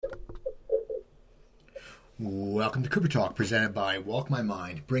Welcome to Cooper Talk, presented by Walk My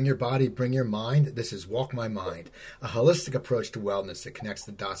Mind. Bring your body, bring your mind. This is Walk My Mind, a holistic approach to wellness that connects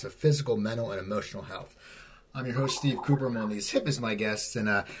the dots of physical, mental, and emotional health. I'm your host, Steve Cooper. I'm one of these hip as my guests, and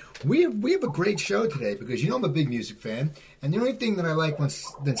we have a great show today because I'm a big music fan, and the only thing that I like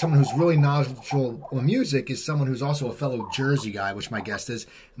than someone who's really knowledgeable on music is someone who's also a fellow Jersey guy, which my guest is.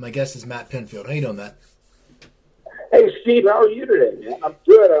 And my guest is Matt Pinfield. How you doing, Matt? Hey, Steve, how are you today, man? I'm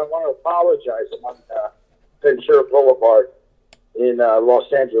good. I want to apologize. I'm on Ventura Boulevard in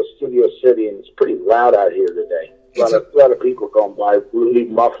Los Angeles, Studio City, and it's pretty loud out here today. A lot of people going by who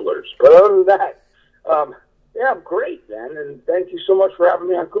need mufflers. But other than that, yeah, I'm great, man, and thank you so much for having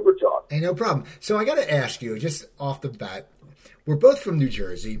me on Cooper Talk. Hey, no problem. So I got to ask you, just off the bat, we're both from New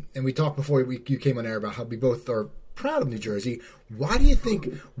Jersey, and we talked before you came on air about how we both are proud of New Jersey. Why do you think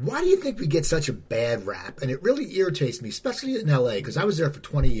we get such a bad rap? And it really irritates me, especially in LA, because I was there for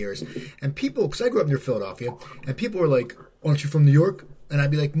 20 years, and people, because I grew up near Philadelphia, and people were like, "Aren't you from New York?" And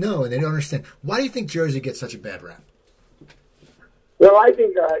I'd be like, "No," and they don't understand. Why do you think Jersey gets such a bad rap? Well, I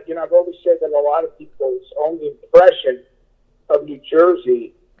think, I've always said that a lot of people's only impression of New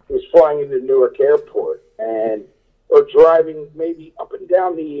Jersey is flying into Newark Airport or driving maybe up and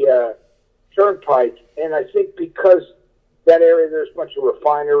down the Turnpike. And I think because that area, there's a bunch of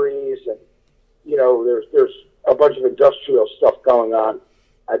refineries and, there's a bunch of industrial stuff going on.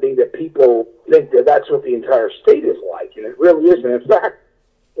 I think that people think that that's what the entire state is like, and it really isn't. In fact,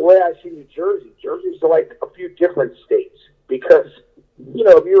 the way I see New Jersey, Jersey's like a few different states because,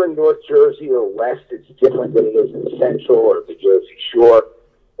 if you're in North Jersey or West, it's different than it is in Central or the Jersey Shore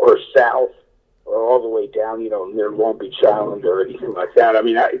or South or all the way down, near Long Beach Island or anything like that. I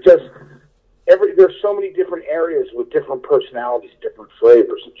mean, there's so many different areas with different personalities, different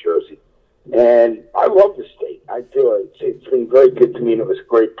flavors in Jersey. And I love the state. I do. It's been very good to me, and it was a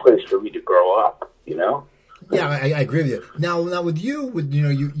great place for me to grow up, Yeah, I agree with you. Now with you,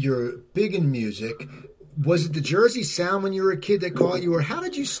 you're big in music. Was it the Jersey sound when you were a kid that caught you, or how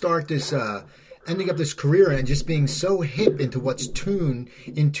did you start this, ending up this career and just being so hip into what's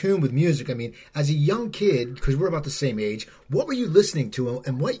in tune with music? I mean, as a young kid, because we're about the same age, what were you listening to,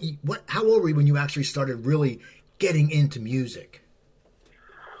 and how old were you when you actually started really getting into music?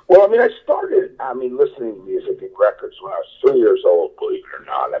 Well, I started listening to music and records when I was 3 years old, believe it or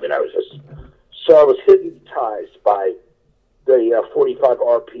not. I was hypnotized by the 45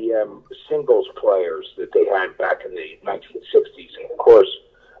 RPM singles players that they had back in the 1960s. And, of course,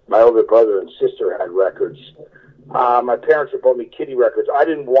 my older brother and sister had records. My parents had bought me kiddie records. I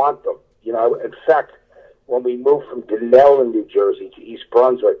didn't want them. In fact, when we moved from Denell in New Jersey to East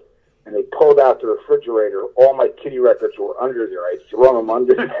Brunswick, and they pulled out the refrigerator, all my kiddie records were under there. I threw them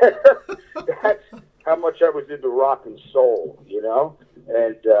under there. That's how much I was into rock and soul,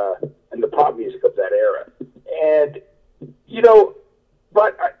 and the pop music of that era. And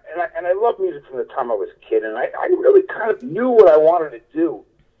I love music from the time I was a kid, and I really kind of knew what I wanted to do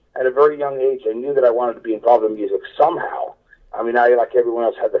at a very young age. I knew that I wanted to be involved in music somehow. I like everyone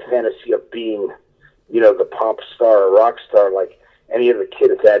else, had the fantasy of being, the pop star or rock star, like any other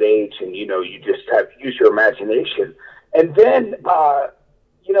kid at that age, and, you just have to use your imagination. And then,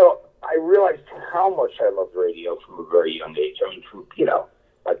 I realized how much I loved radio from a very young age. From,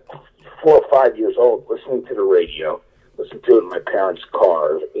 like 4 or 5 years old, listening to the radio, listening to it in my parents'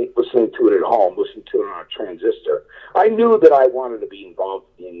 car, listening to it at home, listening to it on a transistor. I knew that I wanted to be involved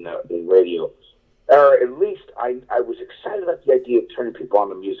in radio. Or at least I was excited about the idea of turning people on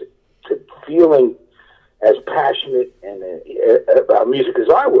to music, to feeling as passionate and about music as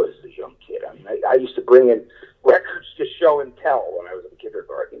I was as a young kid. I used to bring in records to show and tell when I was in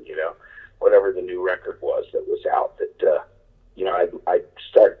kindergarten, whatever the new record was that was out, that, I'd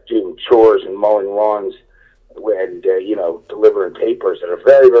start doing chores and mowing lawns and, delivering papers at a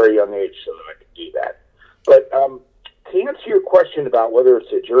very, very young age so that I could do that. But to answer your question about whether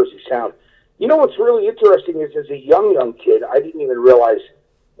it's a Jersey sound, what's really interesting is as a young kid, I didn't even realize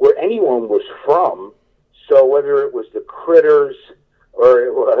where anyone was from. So whether it was the Critters or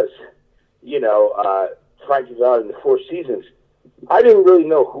it was, Frankie Valli and the Four Seasons, I didn't really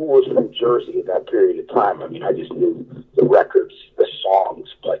know who was from Jersey at that period of time. I just knew the records, the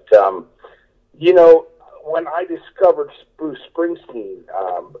songs. But, when I discovered Bruce Springsteen,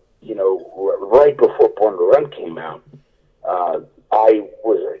 right before Born to Run came out, I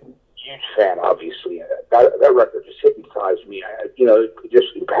was a huge fan, obviously. That record just hypnotized me. It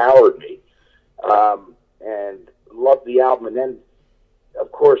just empowered me. And loved the album. And then,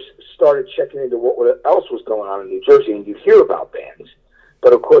 of course, started checking into what else was going on in New Jersey, and you'd hear about bands.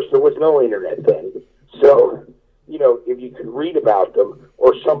 But, of course, there was no internet then. So, if you could read about them,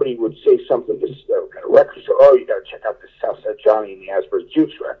 or somebody would say something to a record store, oh, you got to check out this Southside Johnny and the Asbury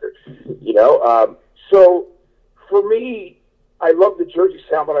Jukes record, So for me, I love the Jersey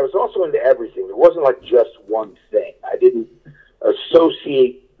sound, but I was also into everything. It wasn't like just one thing. I didn't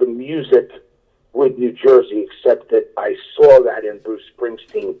associate the music with New Jersey, except that I saw that in Bruce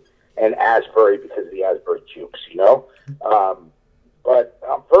Springsteen and Asbury because of the Asbury Jukes, But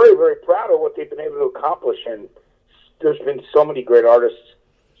I'm very, very proud of what they've been able to accomplish, and there's been so many great artists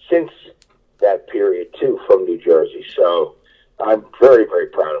since that period, too, from New Jersey. So I'm very, very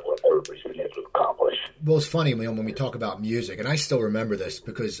proud of what everybody's been able to accomplish. Well, it's funny when we talk about music, and I still remember this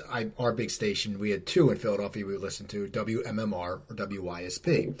because our big station, we had two in Philadelphia we would listen to, WMMR or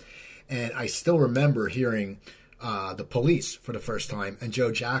WYSP. And I still remember hearing the Police for the first time and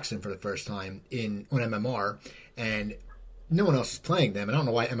Joe Jackson for the first time on MMR, and no one else is playing them. And I don't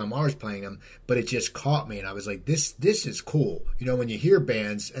know why MMR is playing them, but it just caught me, and I was like, this is cool. When you hear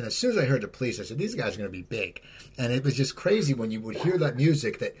bands, and as soon as I heard the Police, I said, these guys are going to be big. And it was just crazy when you would hear that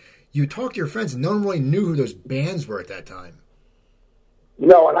music that you talk to your friends and no one really knew who those bands were at that time.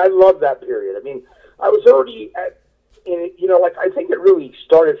 No, and I love that period. I mean, I was already I think it really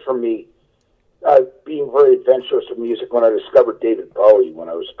started for me being very adventurous with music when I discovered David Bowie when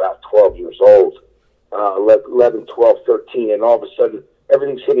I was about 12 years old. 11, 12, 13, and all of a sudden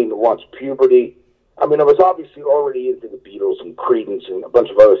everything's hitting at once. Puberty. I mean, I was obviously already into the Beatles and Creedence and a bunch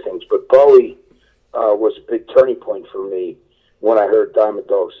of other things, but Bowie was a big turning point for me when I heard Diamond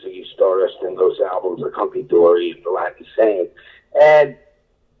Dogs, Ziggy Stardust, and those albums like Hunky Dory and The Latin Saying. And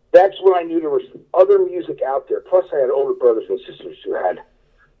that's when I knew there was other music out there. Plus, I had older brothers and sisters who had,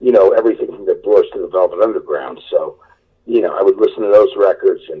 everything from the Doors to the Velvet Underground. So, I would listen to those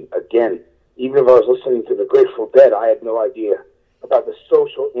records, and again, even if I was listening to the Grateful Dead, I had no idea about the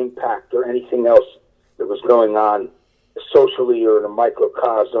social impact or anything else that was going on socially or in a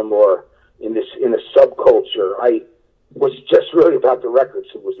microcosm or in a subculture. I was just really about the records.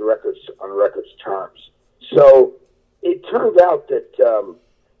 It was the records on the records terms. So it turned out that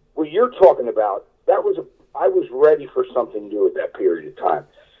what you're talking about, I was ready for something new at that period of time,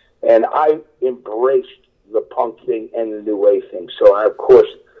 and I embraced the punk thing and the new wave thing. So I, of course,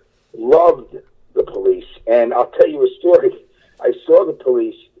 loved the Police, and I'll tell you a story. I saw the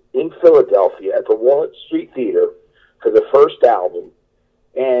Police in Philadelphia at the Walnut Street Theater for the first album,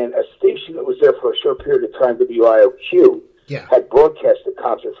 and a station that was there for a short period of time, WIOQ, had broadcast a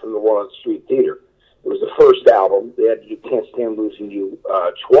concert from the Walnut Street Theater. It was the first album. They had You Can't Stand Losing You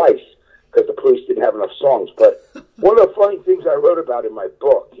twice because the Police didn't have enough songs. But one of the funny things I wrote about in my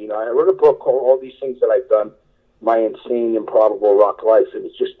book, I wrote a book called All These Things That I've Done, My Insane, Improbable Rock Life, and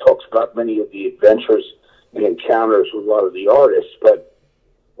it just talks about many of the adventures and encounters with a lot of the artists. But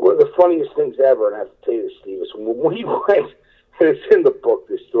one of the funniest things ever, and I have to tell you this, Steve, is when we went, and it's in the book,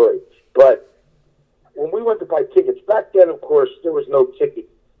 this story, but when we went to buy tickets, back then, of course, there was no ticket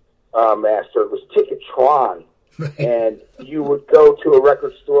master. It was Ticketron, and you would go to a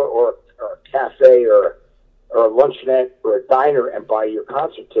record store or a cafe or a luncheonette or a diner and buy your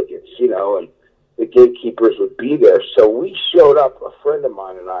concert tickets, and the gatekeepers would be there. So we showed up, a friend of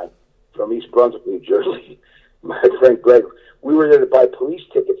mine and I, from East Brunswick, New Jersey, my friend Greg. We were there to buy Police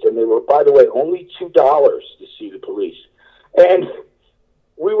tickets, and they were, by the way, only $2 to see the Police. And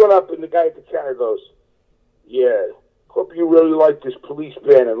we went up, and the guy at the counter goes, yeah, hope you really like this Police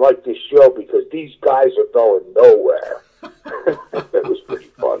band and like this show because these guys are going nowhere. That was pretty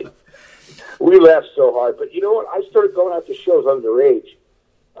funny. We laughed so hard. But you know what? I started going out to shows underage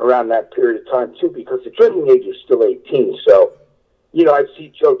around that period of time, too, because the drinking age is still 18. So, I'd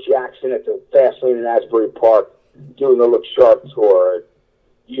see Joe Jackson at the Fast Lane in Asbury Park doing the Look Sharp tour.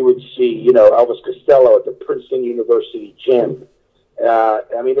 You would see, Elvis Costello at the Princeton University gym.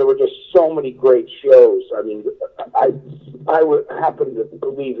 There were just so many great shows. I would happen to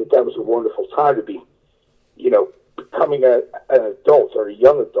believe that was a wonderful time to be, becoming an adult or a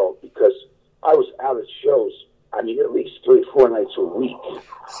young adult because I was out at shows, at least 3 or 4 nights a week.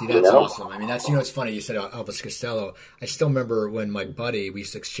 See, that's awesome. That's, it's funny you said Elvis Costello. I still remember when my buddy, we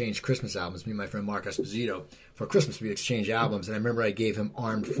used to exchange Christmas albums, me and my friend Mark Esposito. For Christmas, we'd exchange albums, and I remember I gave him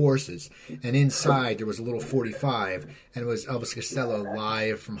Armed Forces, and inside there was a little 45, and it was Elvis Costello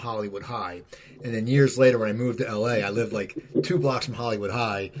live from Hollywood High. And then years later, when I moved to L.A., I lived like 2 blocks from Hollywood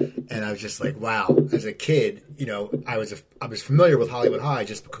High, and I was just like, wow. As a kid, I was familiar with Hollywood High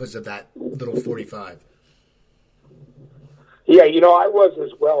just because of that little 45. Yeah, I was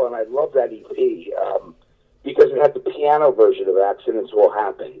as well, and I love that EP because it had the piano version of Accidents Will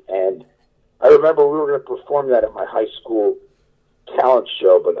Happen. And I remember we were going to perform that at my high school talent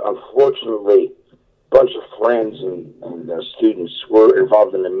show, but unfortunately, bunch of friends and students were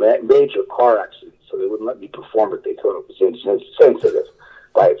involved in a major car accident, so they wouldn't let me perform it. They thought it was insensitive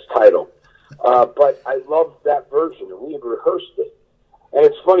by its title. But I loved that version, and we had rehearsed it. And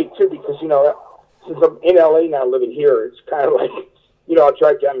it's funny, too, because, since I'm in L.A. now, living here, it's kind of like, I'll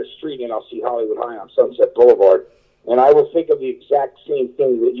drive down the street and I'll see Hollywood High on Sunset Boulevard, and I will think of the exact same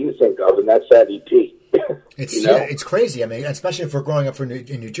thing that you think of, and that's that EP. It's crazy. I mean, especially if we're growing up in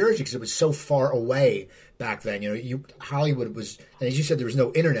New Jersey, because it was so far away back then. Hollywood was, and as you said, there was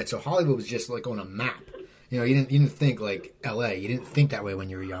no internet, so Hollywood was just like on a map. You didn't think like L.A. You didn't think that way when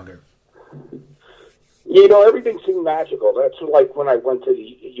you were younger. Everything seemed magical. That's like when I went to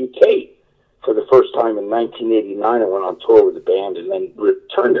the UK for the first time in 1989. I went on tour with the band and then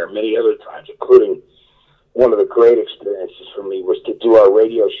returned there many other times, including one of the great experiences for me was to do our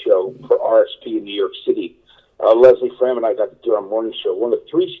radio show for RSP in New York City. Leslie Fram and I got to do our morning show. One of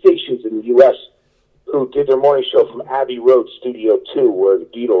 3 stations in the U.S. who did their morning show from Abbey Road, Studio 2, where the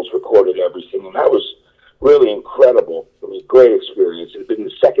Beatles recorded everything. And that was really incredible. It was a great experience. It had been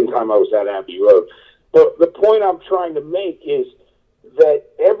the second time I was at Abbey Road. But the point I'm trying to make is that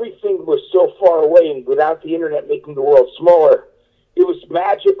everything was so far away, and without the internet making the world smaller, it was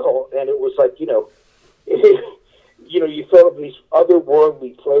magical. And it was like, you thought of these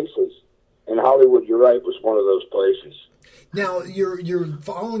otherworldly places, and Hollywood, you're right, was one of those places. Now, you're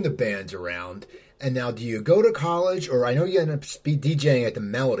following the bands around, and now do you go to college, or I know you ended up DJing at the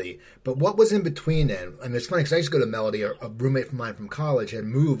Melody, but what was in between then? And it's funny, because I used to go to Melody. A roommate of mine from college had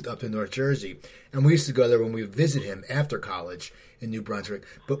moved up to North Jersey, and we used to go there when we would visit him after college in New Brunswick.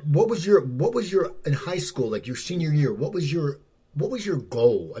 But what was your in high school, like your senior year, what was your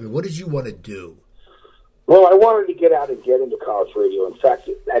goal? I mean, what did you want to do? Well, I wanted to get out and get into college radio. In fact,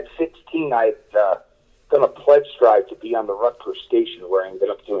 at 16, I'd done a pledge drive to be on the Rutgers station, where I ended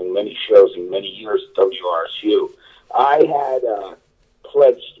up doing many shows in many years at WRSU. I had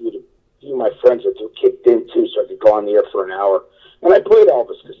pledged with a few of my friends that kicked in, too, so I could go on the air for an hour. And I played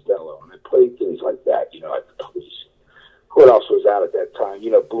Elvis Costello, and I played things like that, like the Police. Who else was out at that time?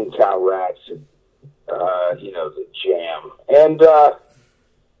 Boomtown Rats and, the Jam. And,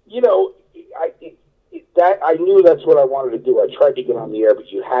 I knew that's what I wanted to do. I tried to get on the air, but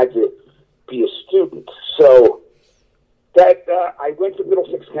you had to be a student. So that I went to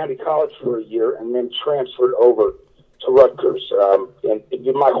Middlesex County College for a year and then transferred over to Rutgers. And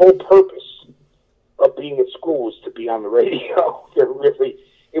my whole purpose of being at school was to be on the radio.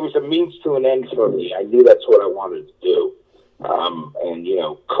 It was a means to an end for me. I knew that's what I wanted to do.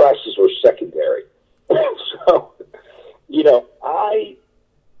 And classes were secondary. So, I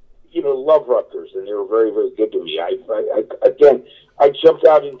love Rutgers, and they were very, very good to me. I jumped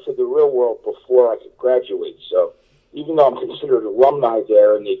out into the real world before I could graduate. So even though I'm considered alumni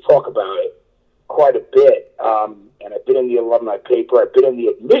there, and they talk about it quite a bit, and I've been in the alumni paper, I've been in the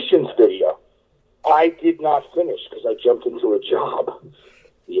admissions video, I did not finish because I jumped into a job.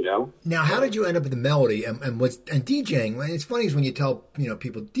 Now, how did you end up at the Melody and DJing? It's funny is when you tell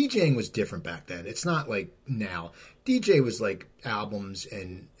people DJing was different back then. It's not like now. DJ was like albums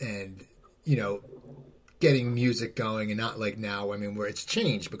and getting music going, and not like now. I mean, where it's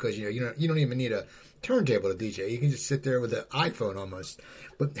changed because you don't even need a turntable to DJ. You can just sit there with an iPhone almost.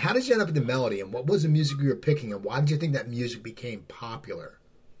 But how did you end up at the Melody, and what was the music you were picking, and why did you think that music became popular?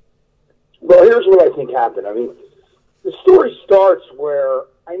 Well, here's what I think happened. I mean, the story starts where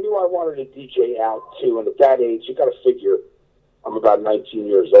I knew I wanted to DJ out too, and at that age, you got to figure I'm about 19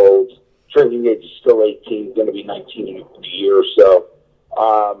 years old. Drinking age is still 18, going to be 19 in a year or so.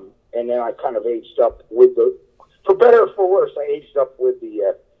 And then I kind of aged up with for better or for worse, I aged up with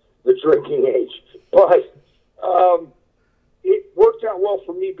the drinking age. But it worked out well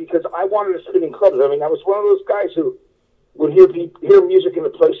for me because I wanted to spin in clubs. I mean, I was one of those guys who would hear music in the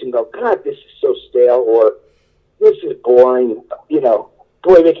place and go, God, this is so stale, or this is boring.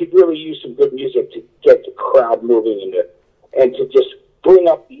 Boy, they could really use some good music to get the crowd moving and to just bring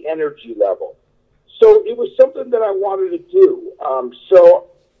up the energy level. So it was something that I wanted to do. So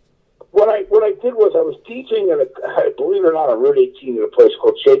what I did was I was DJing at believe it or not, on Route 18 at a place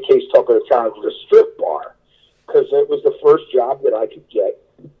called J.K.'s Talk of the Town. It was a strip bar because it was the first job that I could get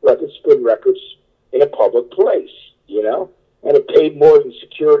where I could spin records in a public place, and it paid more than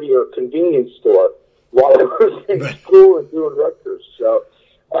security or a convenience store while I was in school and doing Rutgers. So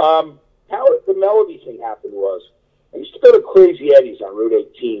how the Melody thing happened was I used to go to Crazy Eddie's on Route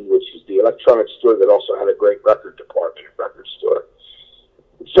 18, which is the electronic store that also had a great record department and record store.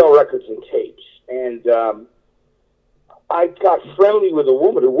 Sell records and tapes. And I got friendly with a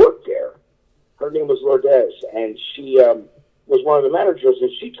woman who worked there. Her name was Lourdes, and she was one of the managers, and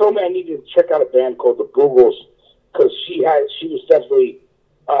she told me I needed to check out a band called the Boogles because she was definitely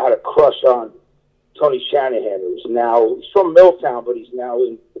had a crush on Tony Shanahan, who's now, he's from Milltown, but he's now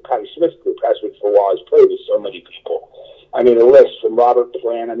in the Patti Smith group, has been for a while. He's played with so many people. I mean, a list from Robert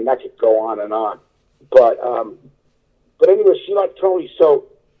Plant. I mean, I could go on and on. But anyway, she liked Tony, so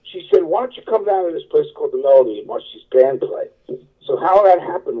she said, why don't you come down to this place called The Melody and watch this band play? So how that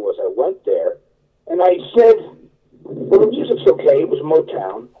happened was I went there, and I said, well, the music's okay. It was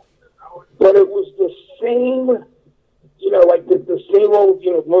Motown. But it was the same, like the same old,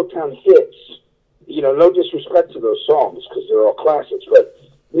 Motown hits. No disrespect to those songs because they're all classics. But,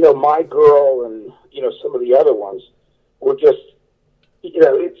 My Girl and, some of the other ones were just,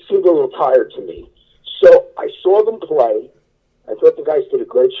 it seemed a little tired to me. So I saw them play. I thought the guys did a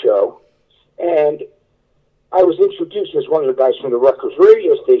great show. And I was introduced as one of the guys from the Rutgers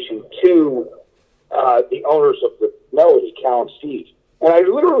radio station to the owners of the Melody, Cal and Steve. And I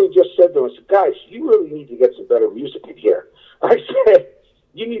literally just said to them, I said, guys, you really need to get some better music in here. I said,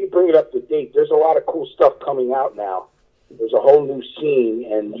 you need to bring it up to date. There's a lot of cool stuff coming out now. There's a whole new scene,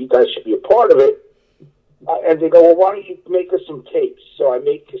 and you guys should be a part of it. And they go, well, why don't you make us some tapes? So I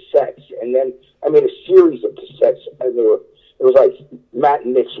made cassettes, and then I made a series of cassettes. And it was like Matt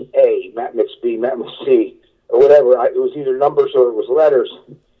Mix A, Matt Mix B, Matt Mix C, or whatever. It was either numbers or it was letters.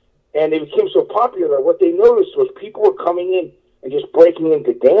 And they became so popular, what they noticed was people were coming in and just breaking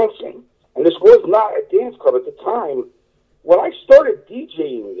into dancing. And this was not a dance club at the time. When I started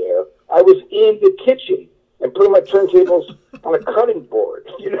DJing there, I was in the kitchen and putting my turntables on a cutting board,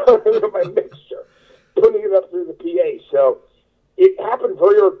 my mixer, putting it up through the PA. So it happened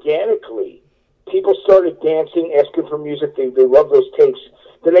very organically. People started dancing, asking for music. They loved those tapes.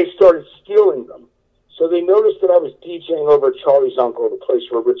 Then they started stealing them. So they noticed that I was DJing over at Charlie's Uncle, the place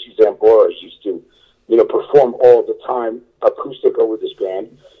where Richie Zambora used to, perform all the time, acoustic over this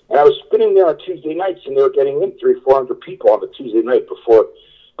band. And I was spinning there on Tuesday nights, and they were getting in 300-400 people on the Tuesday night before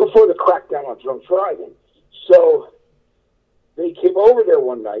the crackdown on drunk driving. So they came over there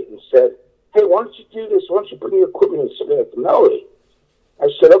one night and said, hey, why don't you do this? Why don't you bring your equipment and spin at the Melody? I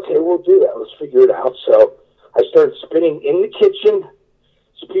said, okay, we'll do that. Let's figure it out. So I started spinning in the kitchen,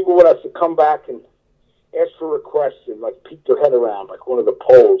 so people would have to come back and ask for requests and peek their head around like one of the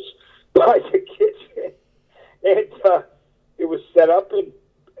poles by the kitchen. And it was set up, and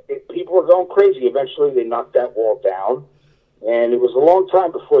people were going crazy. Eventually, they knocked that wall down, and it was a long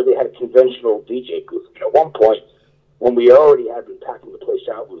time before they had a conventional DJ booth. At one point, when we already had been packing the place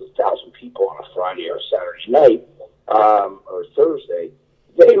out with 1,000 people on a Friday or Saturday night or Thursday,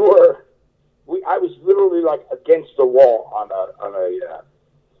 I was literally against the wall on a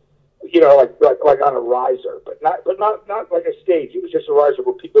like on a riser, but not like a stage. It was just a riser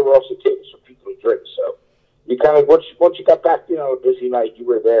where people were also tables for people to drink. So you kind of once you got back, a busy night, you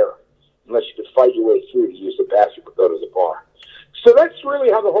were there, unless you could fight your way through to use the bathroom or go to the bar. So that's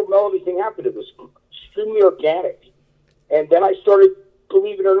really how the whole Melody thing happened. It was extremely organic, and then I started,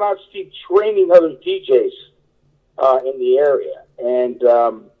 believe it or not, Steve, training other DJs in the area, and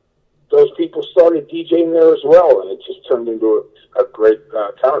those people started DJing there as well, and it just turned into a great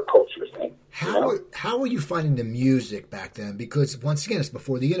counterculture thing. How were you finding the music back then? Because once again, it's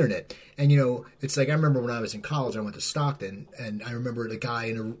before the internet, and it's like I remember when I was in college, I went to Stockton, and I remember the guy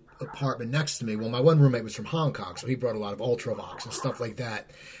in an apartment next to me. Well, my one roommate was from Hong Kong, so he brought a lot of Ultravox and stuff like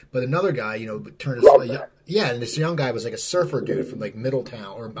that. But another guy, turned and this young guy was like a surfer dude from like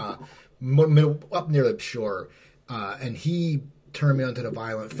Middletown or up near the shore, and he turned me onto the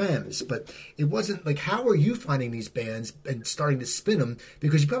Violent Femmes. But it wasn't like, how are you finding these bands and starting to spin them?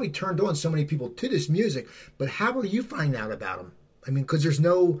 Because you probably turned on so many people to this music, but how are you finding out about them? I mean, because there's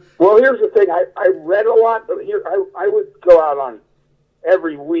no... Well, here's the thing. I read a lot, but I would go out on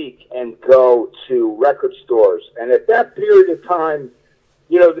every week and go to record stores. And at that period of time,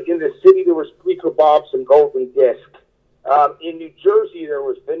 in the city there was Bleecker Bob's and Golden Disc. In New Jersey there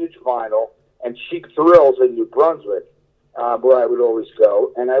was Vintage Vinyl and Cheap Thrills in New Brunswick. Where I would always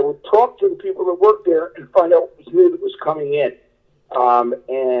go, and I would talk to the people that worked there and find out what was new that was coming in.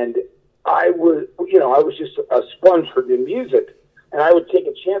 And I was just a sponge for new music, and I would take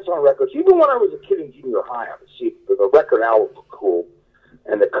a chance on records. Even when I was a kid in junior high, I would see if the record album looked cool,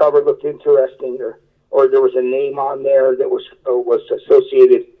 and the cover looked interesting, or there was a name on there that was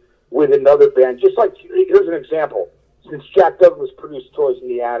associated with another band. Just like, here's an example. Since Jack Douglas produced Toys in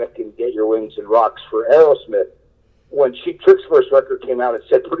the Attic and Get Your Wings and Rocks for Aerosmith, when Cheap Trick's first record came out, it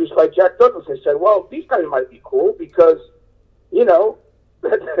said produced by Jack Douglas. I said, well, these guys might be cool because,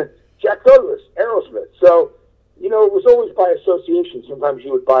 Jack Douglas, Aerosmith. So, it was always by association. Sometimes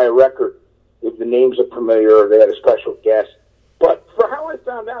you would buy a record if the names are familiar or they had a special guest. But for how I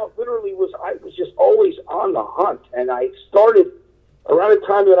found out, literally, I was just always on the hunt. And I started around the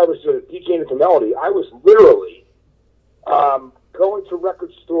time that I was DJing at the Melody. I was literally going to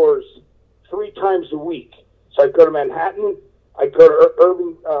record stores 3 times a week. So I'd go to Manhattan, I'd go to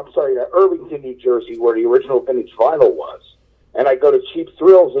Irvington, New Jersey, where the original vintage vinyl was, and I'd go to Cheap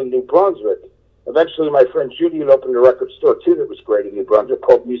Thrills in New Brunswick. Eventually, my friend Judy had opened a record store, too, that was great in New Brunswick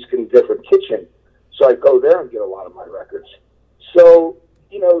called Music in a Different Kitchen. So I'd go there and get a lot of my records. So,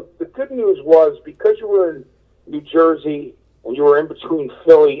 the good news was, because you were in New Jersey and you were in between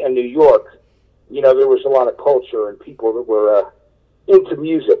Philly and New York, there was a lot of culture and people that were into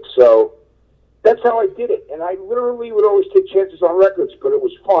music. So that's how I did it. And I literally would always take chances on records, but it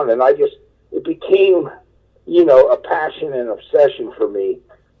was fun. And it became, a passion and obsession for me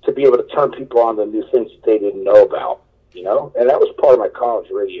to be able to turn people on to new things that they didn't know about, And that was part of my college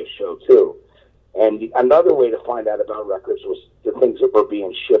radio show, too. And another way to find out about records was the things that were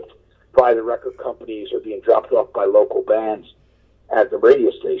being shipped by the record companies or being dropped off by local bands at the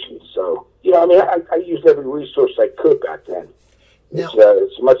radio stations. So, I used every resource I could back then. Now,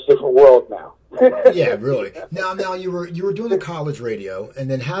 it's a much different world now. Yeah, really. Now you were doing the college radio, and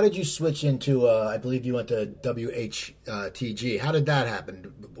then how did you switch into? I believe you went to WHTG. How did that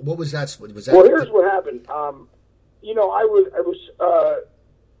happen? What was that? Well, here's what happened.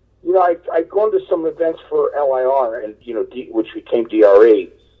 I'd gone to some events for LIR and which became DRE,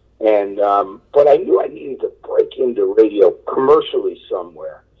 and but I knew I needed to break into radio commercially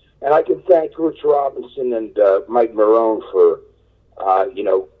somewhere, and I can thank Rich Robinson and Mike Marone for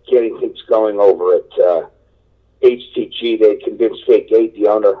getting things going over at HTG. They convinced Fake 8, the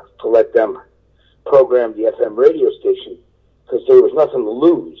owner, to let them program the FM radio station because there was nothing to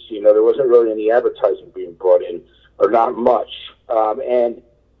lose. There wasn't really any advertising being brought in, or not much. And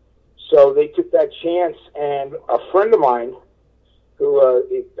so they took that chance, and a friend of mine who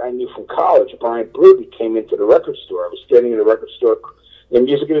I knew from college, Brian Brody, came into the record store. I was standing in the record store in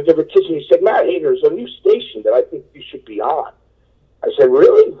Music in a Different Kitchen. He said, "Matt, hey, there's a new station that I think you should be on." I said,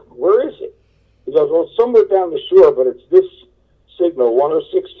 "Really? Where is it?" He goes, "Well, it's somewhere down the shore, but it's this signal,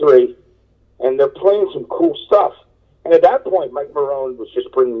 106.3, and they're playing some cool stuff." And at that point, Mike Marone was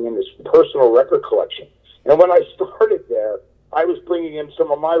just bringing in his personal record collection. And when I started there, I was bringing in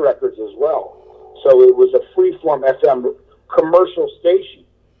some of my records as well. So it was a free-form FM commercial station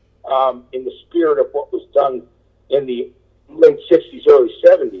in the spirit of what was done in the late 60s, early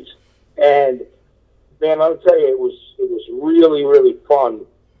 70s. And man, I'll tell you, it was really, really fun.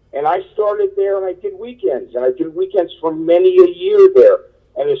 And I started there, and I did weekends. And I did weekends for many a year there.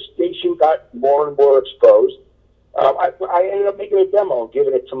 And the station got more and more exposed. I ended up making a demo and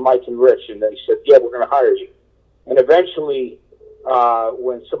giving it to Mike and Rich. And they said, "Yeah, we're going to hire you." And eventually,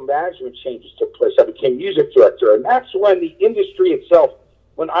 when some management changes took place, I became music director. And that's when the industry itself,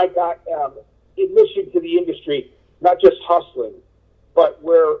 when I got admission to the industry, not just hustling, but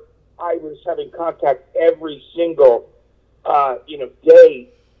where I was having contact every single, day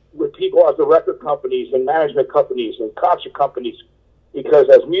with people at the record companies and management companies and concert companies, because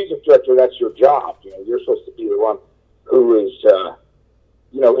as music director, that's your job. You're supposed to be the one who is,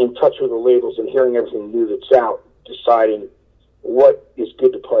 in touch with the labels and hearing everything new that's out, deciding what is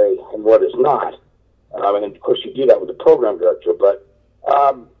good to play and what is not. And of course, you do that with the program director. But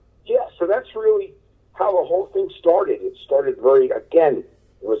so that's really how the whole thing started. It started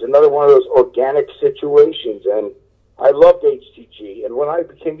it was another one of those organic situations, and I loved HTG. And when I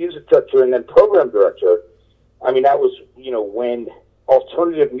became music director and then program director, that was, when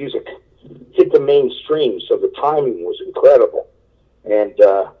alternative music hit the mainstream, so the timing was incredible. And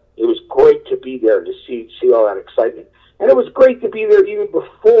it was great to be there to see all that excitement. And it was great to be there even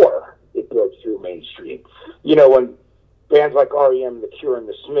before it broke through mainstream. When bands like R.E.M., The Cure, and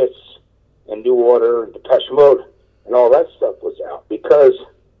The Smiths, and New Order, and Depeche Mode, and all that stuff was out. Because,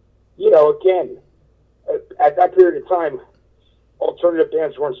 again, at that period of time, alternative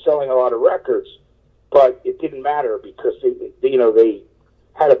bands weren't selling a lot of records, but it didn't matter because they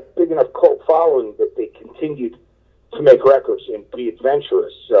had a big enough cult following that they continued to make records and be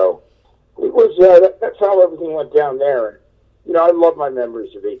adventurous. So it was that's how everything went down there. And I love my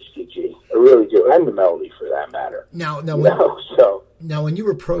memories of HTG. I really do, and the Melody for that matter. Now, when you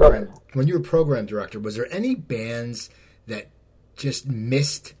were program director, was there any bands that just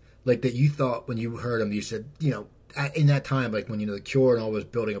missed, like that you thought when you heard them, you said, in that time, like when The Cure and all was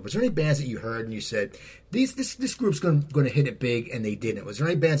building up, was there any bands that you heard and you said, this group's going to hit it big, and they didn't? Was there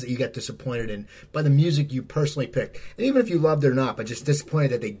any bands that you got disappointed in by the music you personally picked, and even if you loved it or not, but just disappointed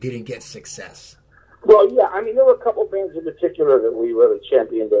that they didn't get success? Well, yeah, there were a couple bands in particular that we really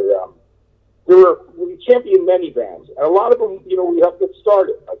championed. we championed many bands, and a lot of them, we helped get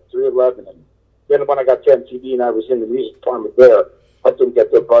started, like 311, and then when I got to MTV and I was in the music department there, helped them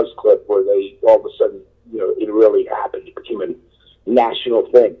get their buzz clip where they all of a sudden, it really happened. It became a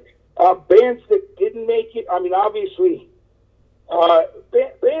national thing. Bands that didn't make it, I mean, obviously,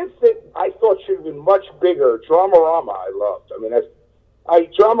 bands that I thought should have been much bigger. Dramarama, I loved. I mean,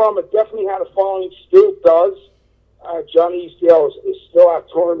 Dramarama definitely had a following, still does. Johnny Eastdale is still out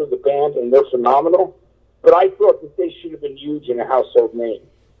touring with the band, and they're phenomenal. But I thought that they should have been huge and a household name.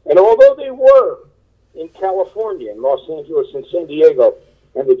 And although they were in California, in Los Angeles, and San Diego,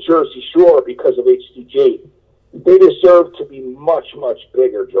 and the Jersey Shore because of HDG, they deserved to be much, much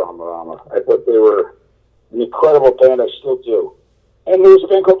bigger, Dramarama. I thought they were an incredible band. I still do. And there was a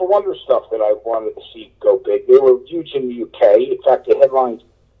band called The Wonder Stuff that I wanted to see go big. They were huge in the UK. In fact, they headlined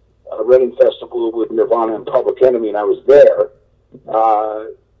Reading Festival with Nirvana and Public Enemy, and I was there,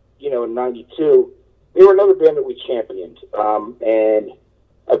 in 92. They were another band that we championed. And,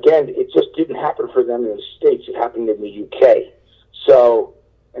 again, it just didn't happen for them in the States. It happened in the UK. So,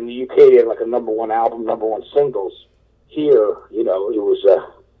 in the UK, they had like a #1 album, #1 singles. Here, it was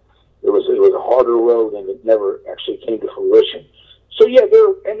a harder road, and it never actually came to fruition. So, yeah,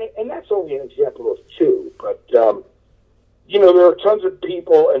 and that's only an example of two, but... there are tons of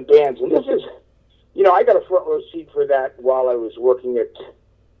people and bands, and this is, I got a front row seat for that while I was working at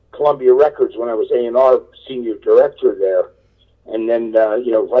Columbia Records when I was A&R senior director there, and then,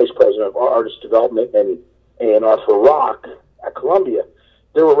 vice president of artist development and A&R for rock at Columbia.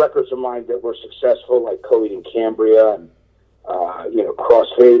 There were records of mine that were successful, like Coheed and Cambria and,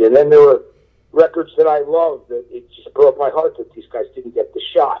 Crossfade, and then there were records that I loved that it just broke my heart that these guys didn't get the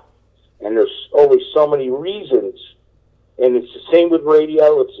shot. And there's always so many reasons. And it's the same with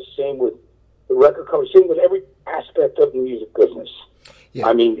radio. It's the same with the record company. Same with every aspect of the music business. Yeah.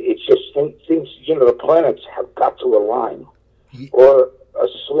 I mean, it's just things. The planets have got to align, or a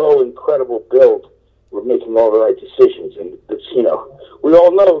slow, incredible build. We're making all the right decisions, and it's we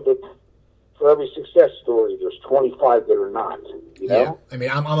all know that for every success story, there's 25 that are not. Yeah, I mean,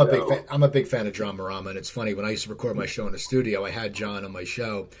 I'm a big fan. I'm a big fan of Dramarama, and it's funny when I used to record my show in the studio. I had John on my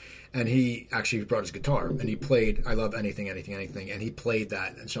show. And he actually brought his guitar, and he played "I Love Anything, Anything, Anything," and he played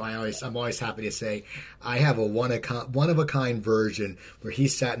that. And so I'm always happy to say I have a one of a kind version where he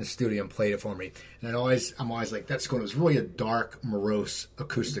sat in the studio and played it for me. And I'm always like, that's cool. It was really a dark, morose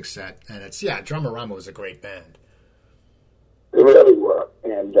acoustic set, and Dramarama was a great band. They really were,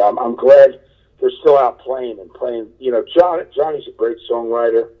 and I'm glad they're still out playing. Johnny's a great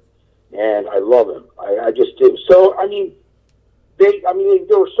songwriter, and I love him. I just do. So I mean.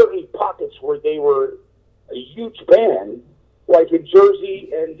 There were certainly pockets where they were a huge band, like in Jersey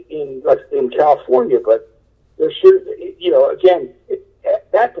and in California. But there should,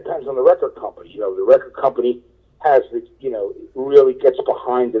 that depends on the record company. The record company has really gets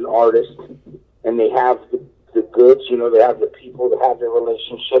behind an artist, and they have the goods. They have the people that have their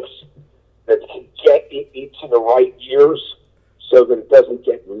relationships that can get it into the right ears so that it doesn't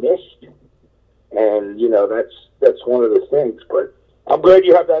get missed. And that's one of the things, but I'm glad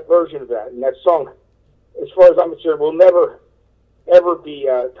you have that version of that. And that song, as far as I'm concerned, will never, ever be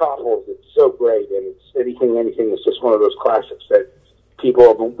toppled. It's so great, and it's anything. It's just one of those classics that people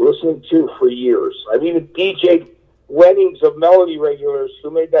have been listening to for years. I've even DJ'd weddings of melody regulars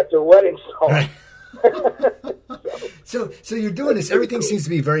who made that their wedding song. So you're doing this. Everything seems to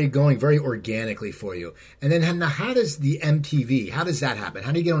be going very organically for you. And then now, how does the MTV? How does that happen?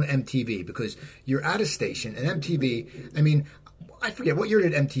 How do you get on MTV? Because you're at a station, and MTV. I mean, I forget what year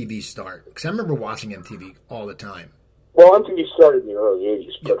did MTV start? Because I remember watching MTV all the time. Well, MTV started in the early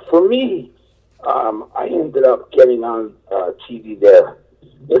 '80s, but for me, I ended up getting on TV there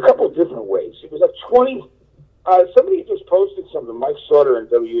in a couple of different ways. It was like 20. Somebody just posted something, Mike Sauter in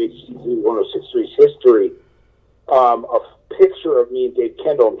WHTV 106.3's History, a picture of me and Dave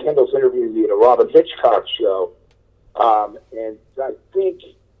Kendall. And Kendall's interviewing me at a Robin Hitchcock show. And I think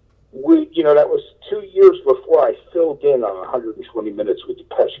that was 2 years before I filled in on 120 Minutes with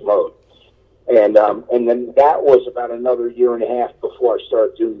Depeche Mode. And then that was about another year and a half before I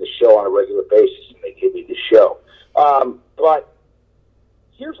started doing the show on a regular basis, and they gave me the show. But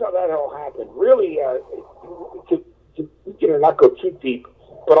here's how that all happened. Really, to not go too deep,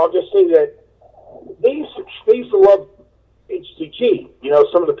 but I'll just say that they used to love HCG.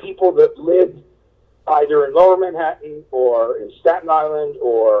 Some of the people that lived either in Lower Manhattan or in Staten Island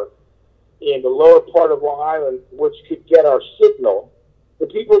or in the lower part of Long Island, which could get our signal. The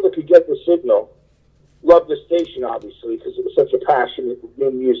people that could get the signal loved the station, obviously, because it was such a passionate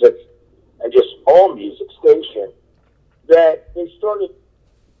new music and just all music station that they started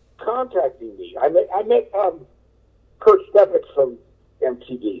contacting me I met Kurt Steffek from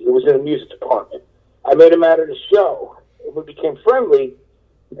MTV, who was in the music department. I met him out at a show, and we became friendly,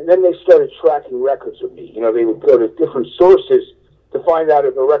 and then they started tracking records with me. You know, they would go to different sources to find out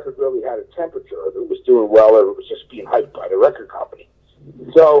if a record really had a temperature, or if it was doing well, or if it was just being hyped by the record company.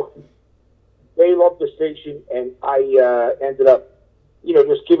 So they loved the station, and I ended up, you know,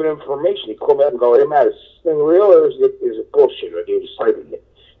 just giving him information. He called me up and go, "Hey, Matt, is this thing real, or is it bullshit, or are they just hyping it?"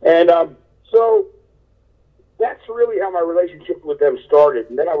 And so that's really how my relationship with them started.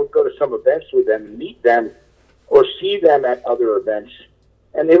 And then I would go to some events with them and meet them or see them at other events.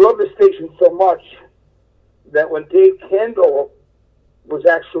 And they loved the station so much that when Dave Kendall was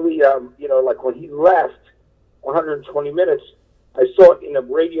actually, you know, like when he left 120 Minutes, I saw it in a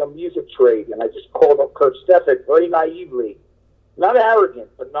radio music trade, and I just called up Kurt Steffek very naively. Not arrogant,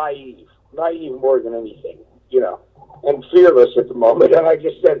 but naive. Naive more than anything, you know, and fearless at the moment. And I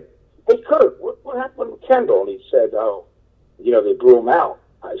just said, "Hey, Kurt, what happened with Kendall?" And he said, "Oh, you know, they blew him out."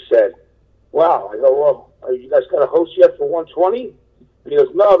 I said, "Wow." I go, "Well, are you guys got a host yet for 120? And he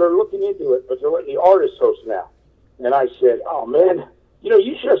goes, "No, they're looking into it, but they're letting the artists host now." And I said, "Oh, man, you know,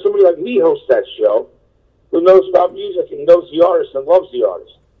 you should have somebody like me host that show who knows about music and knows the artist and loves the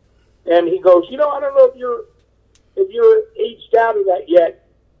artist." And he goes, "You know, I don't know if you're aged out of that yet,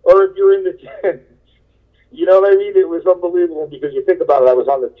 or if you're in the 10s. You know what I mean? It was unbelievable because you think about it, I was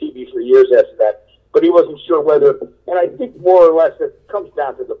on the TV for years after that, but he wasn't sure whether, and I think more or less it comes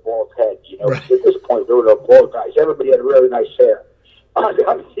down to the bald head, you know. Right. At this point, there were no bald guys. Everybody had really nice hair on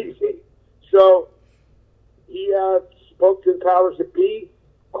TV. So he spoke to the powers that be,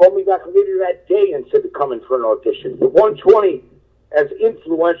 called me back later that day and said to come in for an audition. The 120, as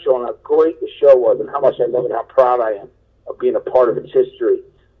influential and how great the show was and how much I love it, how proud I am of being a part of its history,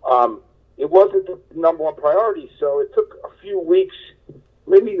 it wasn't the number one priority, so it took a few weeks,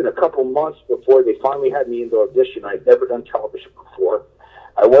 maybe even a couple months before they finally had me in the audition. I'd never done television before.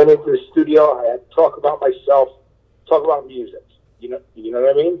 I went into the studio, I had to talk about myself, talk about music, you know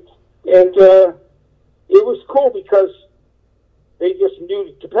what I mean? And it was cool because they just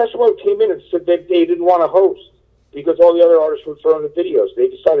knew. Depeche Mode came in and said that they didn't want to host because all the other artists were throwing the videos. They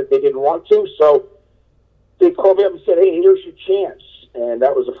decided they didn't want to, so they called me up and said, "Hey, here's your chance." And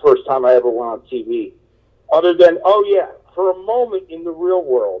that was the first time I ever went on TV. Other than, oh yeah, for a moment in the real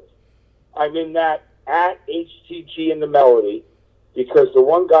world, I'm in that at HTG in the Melody because the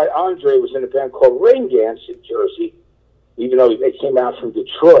one guy, Andre, was in a band called Rain Dance in Jersey, even though they came out from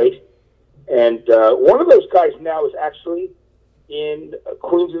Detroit. And one of those guys now is actually in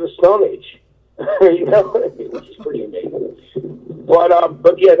Queens of the Stone Age, you know, which is pretty amazing.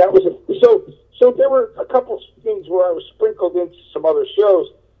 But yeah, that was so there were a couple things where I was sprinkled into some other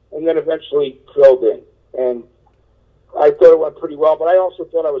shows and then eventually filled in. And I thought it went pretty well, but I also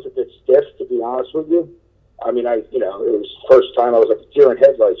thought I was a bit stiff, to be honest with you. I mean, it was the first time I was like a deer in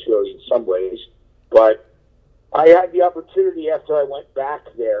headlights, really, in some ways. But I had the opportunity after I went back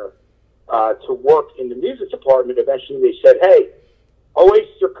there to work in the music department. Eventually they said, "Hey,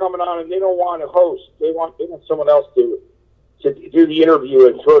 Oasis are coming on and they don't want to host. They want someone else to do the interview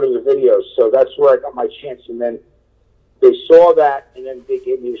and throw to the videos." So that's where I got my chance. And then they saw that, and then they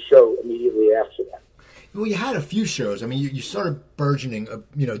gave me the show immediately after that. Well, you had a few shows. I mean, you started burgeoning,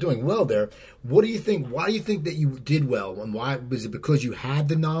 doing well there. What do you think? Why do you think that you did well? And why was it? Because you had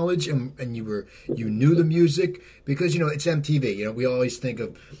the knowledge and you knew the music? Because it's MTV. We always think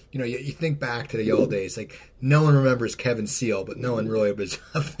of you think back to the old days. Like no one remembers Kevin Seal, but no one really was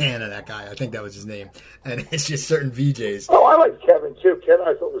a fan of that guy. I think that was his name. And it's just certain VJs. Oh, I like Kevin too. Kevin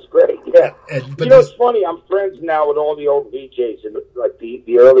I thought was great. Yeah. But it's funny. I'm friends now with all the old VJs and like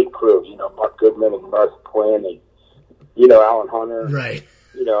the early crew. Mark Goodman and Mark Quinn and Alan Hunter. Right.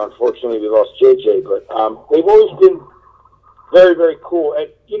 Unfortunately we lost JJ, but they've always been very, very cool. And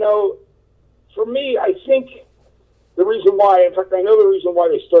for me, I think the reason why, in fact, I know the reason why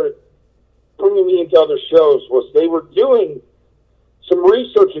they started bringing me into other shows was they were doing some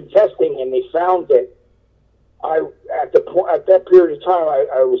research and testing, and they found that at that period of time,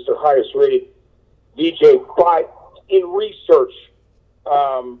 I was their highest rated DJ, but in research,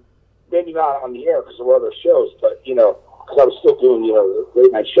 maybe not on the air because of other shows, but because I was still doing the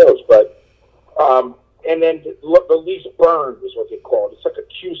late night shows, but and then the least burned is what they call it. It's like a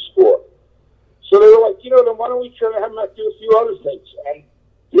Q score. So they were like, then why don't we try to have them do a few other things? And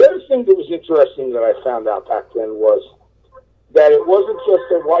the other thing that was interesting that I found out back then was that it wasn't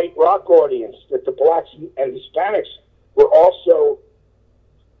just a white rock audience, that the blacks and Hispanics were also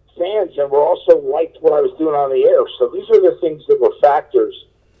fans and were also liked what I was doing on the air. So these are the things that were factors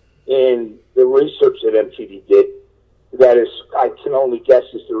in the research that MTV did. That is, I can only guess,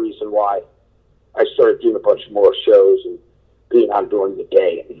 is the reason why I started doing a bunch more shows and being on during the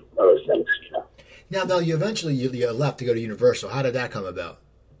day and other things, you know. Now, you eventually you left to go to Universal. How did that come about?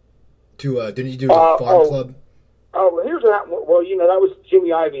 Didn't you do the Farm Club? Oh, here's that. Well, you know, that was Jimmy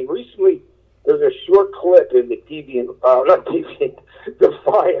Iovine. Recently, there's a short clip in the not Deviant,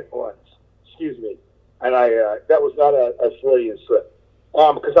 Defiant ones. Excuse me. And that was not a Freudian slip.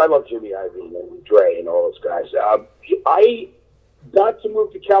 Because I love Jimmy Iovine and Dre and all those guys. I got to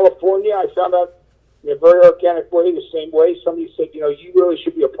move to California. I found out in a very organic way, the same way. Somebody said, you know, you really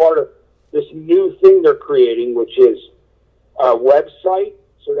should be a part of this new thing they're creating, which is a website.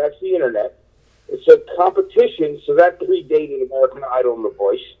 So that's the internet. It's a competition. So that predated American Idol and The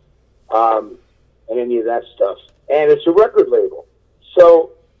Voice, and any of that stuff. And it's a record label.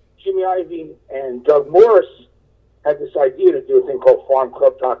 So Jimmy Iovine and Doug Morris had this idea to do a thing called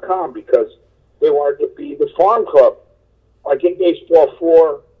FarmClub.com because they wanted to be the Farm Club, like in baseball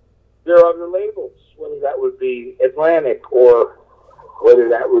for their other labels, whether that would be Atlantic or whether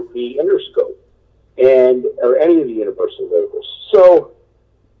that would be Interscope or any of the Universal labels. So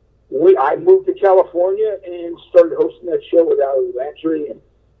I moved to California and started hosting that show with Ali Landry, and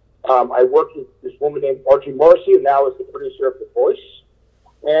I worked with this woman named Margie Marcy, and now is the producer of The Voice.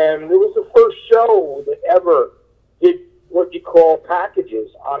 And it was the first show that ever did what you call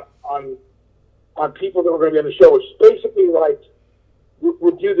packages on people that were going to be on the show. It's basically like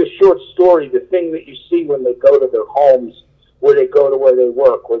would do the short story, the thing that you see when they go to their homes, where they go to where they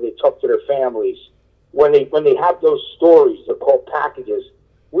work, where they talk to their families. When they have those stories, they're called packages.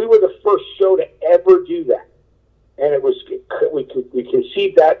 We were the first show to ever do that, and we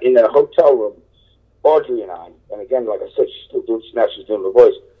conceived that in a hotel room, Audrey and I. And again, like I said, she's doing The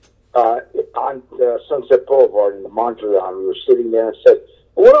Voice. On Sunset Boulevard in the Mondrian, we were sitting there and said,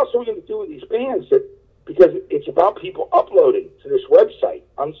 well, what else are we going to do with these bands? Because it's about people uploading to this website,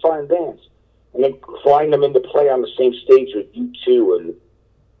 unsigned bands, and then flying them into play on the same stage with U2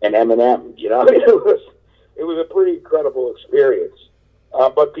 and Eminem. You know, it was a pretty incredible experience.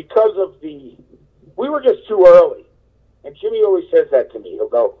 But because of we were just too early, and Jimmy always says that to me. He'll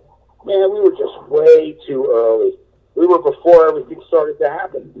go, man, we were just way too early. We were before everything started to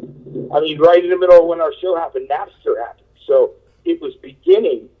happen. I mean, right in the middle of when our show happened, Napster happened. So it was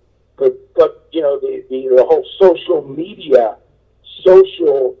beginning, but you know, the whole social media,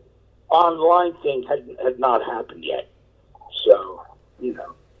 social online thing had not happened yet. So, you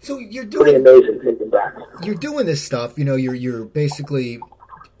know. So you're doing pretty amazing thinking back. You're doing this stuff, you know. You're basically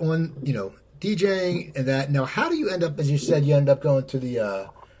on, you know, DJing and that. Now, how do you end up? As you said, you end up going to the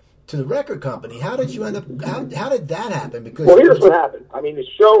record company. How did you end up? How did that happen? Because here's what happened. I mean, the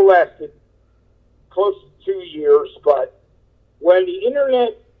show lasted close to 2 years, but when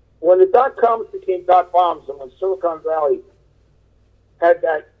the .coms became .bombs, and when Silicon Valley had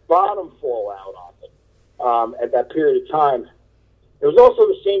that bottom fall out on it at that period of time. It was also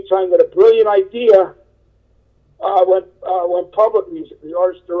the same time that a brilliant idea went public music, the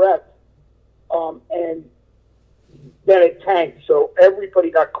Artist Direct, and then it tanked. So everybody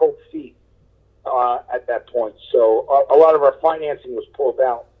got cold feet at that point. So a lot of our financing was pulled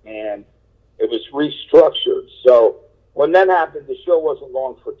out, and it was restructured. So when that happened, the show wasn't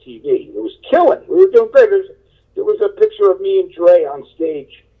long for TV. It was killing. We were doing great. There was a picture of me and Dre on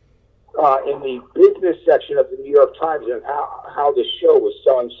stage in the business section of the New York Times, and how the show was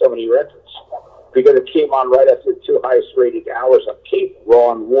selling so many records, because it came on right after the two highest rated hours on cable,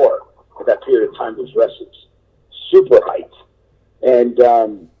 Raw and War. At that period of time, was wrestling's super hyped, and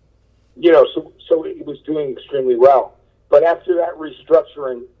you know, so it was doing extremely well. But after that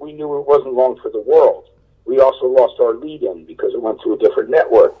restructuring, we knew it wasn't long for the world. We also lost our lead-in because it went to a different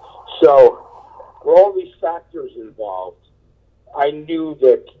network. So with all these factors involved, I knew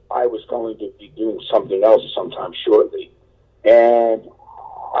that I was going to be doing something else sometime shortly. And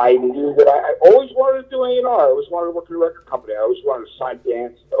I knew that I always wanted to do A&R. I always wanted to work in a record company. I always wanted to sign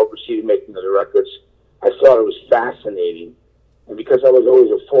bands, oversee the making of the records. I thought it was fascinating. And because I was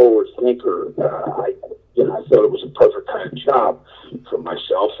always a forward thinker, I thought it was a perfect kind of job for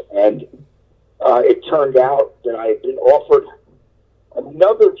myself. And it turned out that I had been offered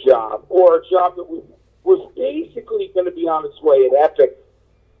another job, or a job that was basically going to be on its way at Epic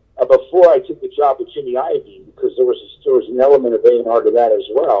before I took the job with Jimmy Iovine, because there was an element of A&R to that as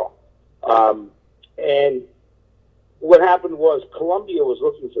well. And what happened was Columbia was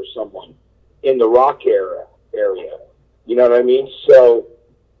looking for someone in the rock area. You know what I mean? So,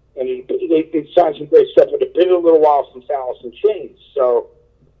 and they signed some great stuff, but it had been a little while since Alice in Chains. So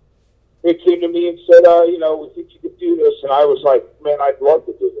they came to me and said, you know, we think you could do this. And I was like, man, I'd love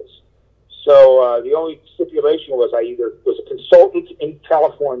to do this. So the only stipulation was I either was a consultant in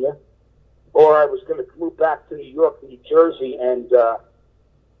California, or I was going to move back to New York, New Jersey, and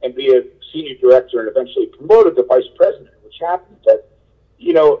be a senior director and eventually promoted to vice president, which happened. But,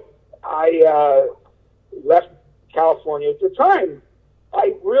 you know, I left California at the time.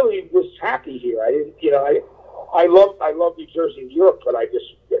 I really was happy here. I didn't, you know, I love New Jersey and New York, but I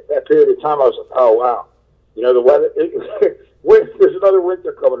just, at that period of time, I was like, oh, wow. You know, the weather, there's another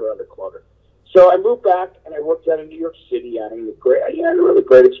winter coming around the corner. So I moved back, and I worked out in New York City. I had a really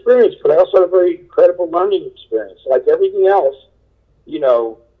great experience, but I also had a very incredible learning experience. Like everything else, you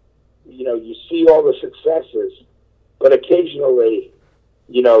know, you see all the successes, but occasionally,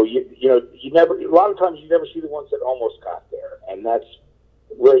 you never, a lot of times you never see the ones that almost got there. And that's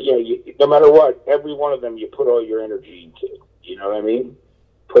where, no matter what, every one of them you put all your energy into, you know what I mean?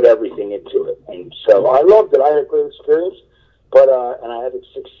 Put everything into it. And so I loved it. I had a great experience, but, and I had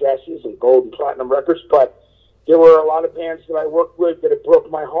successes and gold and platinum records, but there were a lot of bands that I worked with that it broke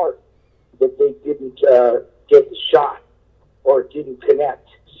my heart that they didn't, get the shot or didn't connect.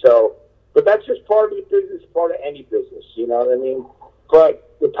 So, but that's just part of the business, part of any business, you know what I mean? But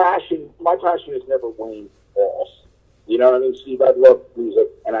my passion has never waned false. You know what I mean, Steve? I love music,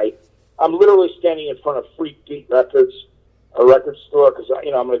 and I'm literally standing in front of Freak Beat Records, a record store, because,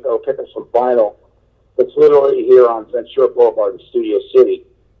 I'm going to go pick up some vinyl that's literally here on Ventura Boulevard in Studio City.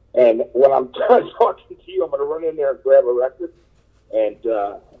 And when I'm done talking to you, I'm going to run in there and grab a record, and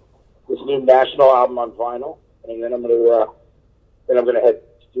this new National album on vinyl, and then I'm going to head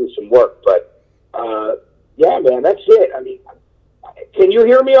to do some work. But, yeah, man, that's it. I mean, can you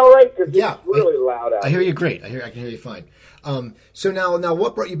hear me all right? Because it's really loud out. I hear you great. I can hear you fine. So now,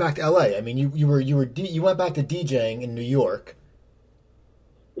 what brought you back to LA? I mean, you went back to DJing in New York.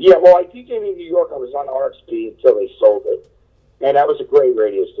 Yeah, well, I DJed in New York. I was on RXP until they sold it, and that was a great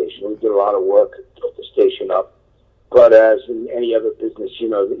radio station. We did a lot of work, put the station up. But as in any other business, you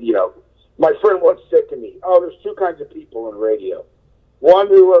know, my friend once said to me, "Oh, there's two kinds of people in radio: one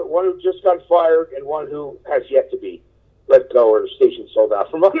who just got fired, and one who has yet to be let go, or the station sold out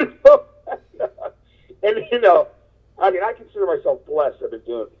from under them." And, I mean, I consider myself blessed. I've been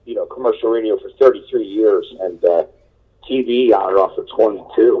doing, commercial radio for 33 years and TV on and off for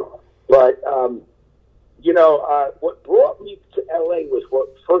 22. But, what brought me to LA was what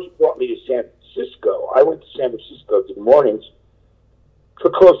first brought me to San Francisco. I went to San Francisco to the mornings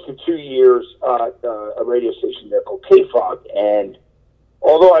for close to 2 years at a radio station there called KFOG. And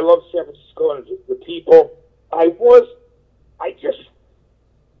although I love San Francisco and the people, I just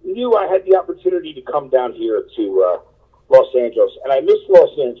knew I had the opportunity to come down here to Los Angeles, and I miss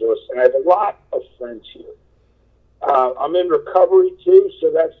Los Angeles, and I have a lot of friends here. I'm in recovery, too,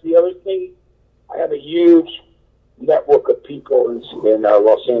 so that's the other thing. I have a huge network of people in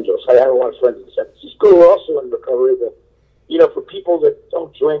Los Angeles. I have a lot of friends in San Francisco who are also in recovery, but, for people that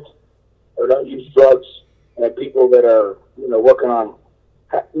don't drink or don't use drugs, and people that are, working on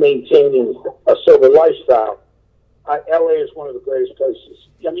maintaining a sober lifestyle, LA is one of the greatest places.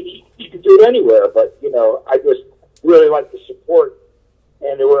 I mean, you can do it anywhere, but, I just really like the support.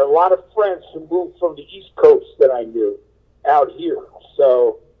 And there were a lot of friends who moved from the East Coast that I knew out here.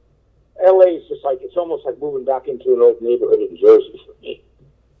 So LA is just like, it's almost like moving back into an old neighborhood in Jersey for me.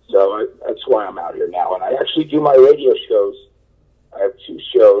 So that's why I'm out here now. And I actually do my radio shows. I have two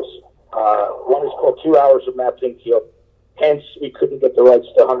shows. One is called 2 Hours of Matt Pinfield. Hence, we couldn't get the rights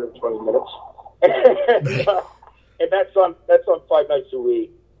to 120 minutes. And that's on 5 nights a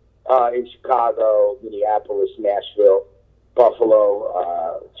week in Chicago, Minneapolis, Nashville,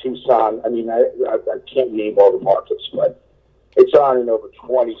 Buffalo, Tucson. I mean, I can't name all the markets, but it's on in over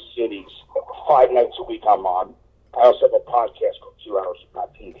 20 cities. 5 nights a week I'm on. I also have a podcast called 2 Hours of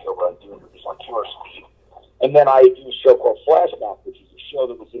Matt Pinfield where I'm doing interviews on tour speed. And then I do a show called Flashback, which is a show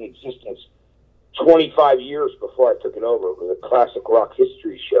that was in existence 25 years before I took it over. It was a classic rock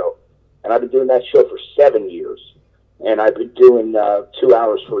history show. And I've been doing that show for 7 years. And I've been doing 2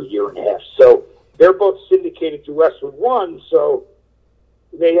 hours for a year and a half. So they're both syndicated to Westwood One. So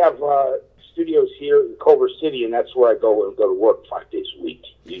they have studios here in Culver City, and that's where I go to work 5 days a week,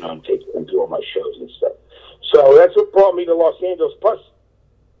 and do all my shows and stuff. So that's what brought me to Los Angeles. Plus,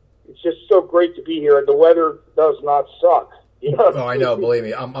 it's just so great to be here, and the weather does not suck. Oh, I know. Believe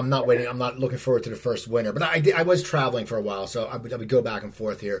me, I'm not waiting. I'm not looking forward to the first winter. But I was traveling for a while, so I would go back and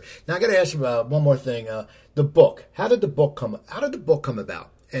forth here. Now I got to ask you about one more thing. The book. How did the book come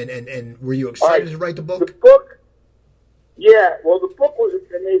about? And were you excited to write the book? The book. Yeah. Well, the book was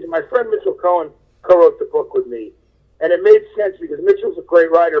amazing. My friend Mitchell Cohen co-wrote the book with me, and it made sense because Mitchell's a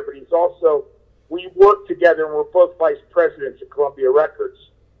great writer, but he's also we worked together and we're both vice presidents at Columbia Records.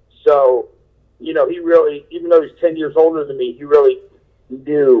 So. He really, even though he's 10 years older than me, he really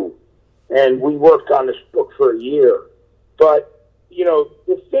knew and we worked on this book for a year. But, you know,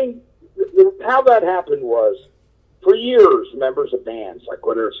 how that happened was, for years, members of bands, like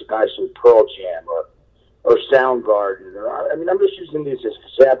whether it's the guys from Pearl Jam or Soundgarden, or, I mean, I'm just using these as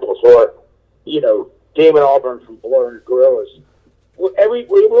examples, or, you know, Damon Albarn from Blur and Gorillaz.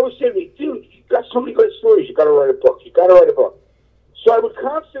 We always say to me, dude, you've got so many great stories, you've got to write a book, you've got to write a book. So I would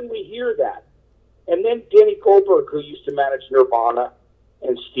constantly hear that. And then Danny Goldberg, who used to manage Nirvana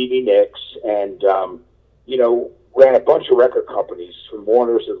and Stevie Nicks and, you know, ran a bunch of record companies from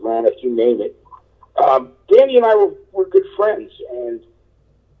Warner's, Atlantic, you name it. Danny and I were good friends, and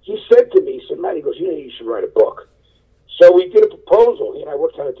he said to me, he said, Matt, he goes, you know, you should write a book. So we did a proposal. He and I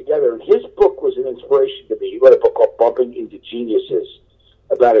worked on it together, and his book was an inspiration to me. He wrote a book called Bumping into Geniuses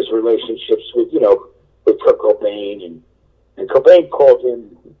about his relationships with, you know, with Kurt Cobain, and Cobain called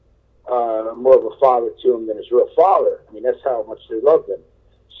him more of a father to him than his real father. I mean, that's how much they loved him.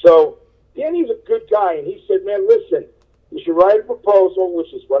 So Danny's a good guy, and he said, man, listen, you should write a proposal,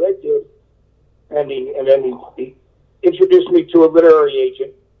 which is what I did. And then he introduced me to a literary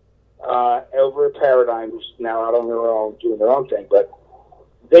agent over at Paradigm, who's now out on their own, doing their own thing. But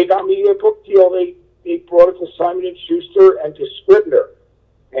they got me a book deal. They brought it to Simon & Schuster and to Scribner,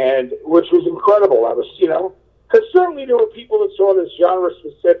 and which was incredible. I was, you know, because certainly there were people that saw this genre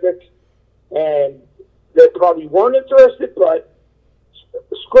specific, and they probably weren't interested, but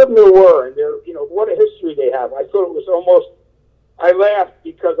Scribner were, and they're, you know, what a history they have. I thought it was almost, I laughed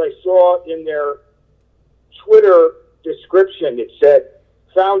because I saw in their Twitter description, it said,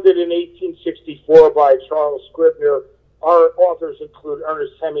 founded in 1864 by Charles Scribner. Our authors include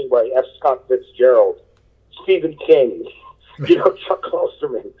Ernest Hemingway, F. Scott Fitzgerald, Stephen King, you know, Chuck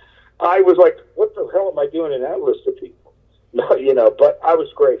Klosterman. I was like, what the hell am I doing in that list of people? No, you know, but I was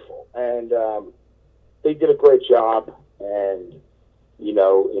grateful, and they did a great job, and, you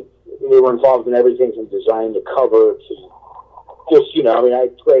know, they were involved in everything from designing the cover to just, you know, I mean, I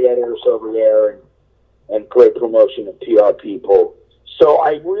had great editors over there and great promotion and PR people. So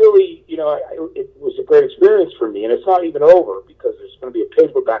I really, you know, it was a great experience for me, and it's not even over because there's going to be a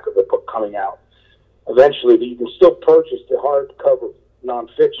paperback of the book coming out eventually, but you can still purchase the hardcover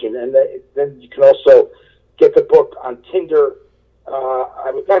nonfiction, and then you can also get the book on Tinder.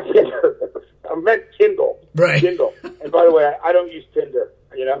 Not Tinder, I meant Kindle. Right. Kindle. And by the way, I don't use Tinder,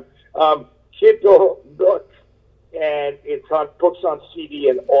 you know. Kindle book, and it's on books on CD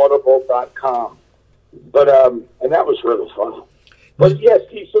and audible.com. But, and that was really fun. But yes,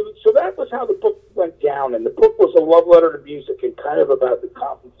 Steve, so that was how the book went down, and the book was a love letter to music and kind of about the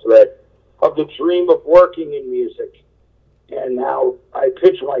common thread of the dream of working in music. And now I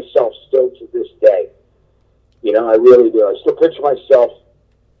picture myself still to this day. You know, I really do. I still picture myself,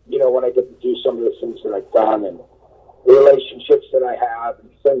 you know, when I get to do some of the things that I've done and the relationships that I have and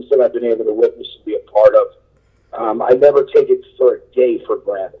things that I've been able to witness and be a part of. I never take it for a day for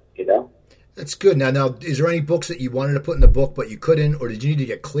granted, you know? That's good. Now, is there any books that you wanted to put in the book but you couldn't, or did you need to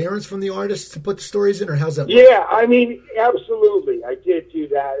get clearance from the artists to put the stories in, or how's that work? Yeah, I mean, absolutely. I did do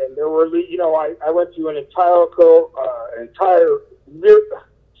that, and there were, you know, I went through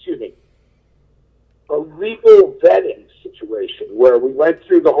a legal vetting situation where we went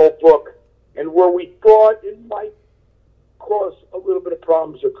through the whole book, and where we thought it might cause a little bit of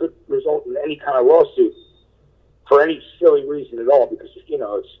problems or could result in any kind of lawsuit for any silly reason at all, because, you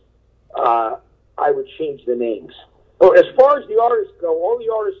know, it's I would change the names. But as far as the artists go, all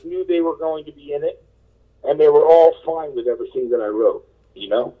the artists knew they were going to be in it, and they were all fine with everything that I wrote, you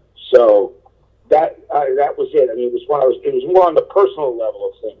know? So that was it. I mean, it was more on the personal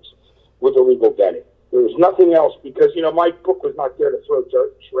level of things with the legal vetting. There was nothing else because, you know, my book was not there to throw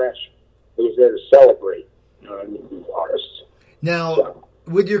dirt and trash. It was there to celebrate, you know what I mean, these artists. Now,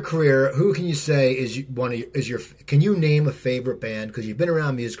 with your career, who can you say can you name a favorite band? Because you've been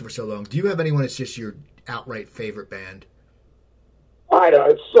around music for so long. Do you have anyone that's just your outright favorite band? I know,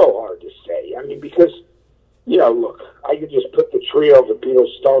 it's so hard to say. I mean, because, you know, look, I could just put the trio of the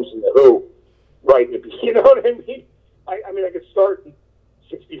Beatles, Stones, and the Who right in the, you know what I mean? I mean, I could start in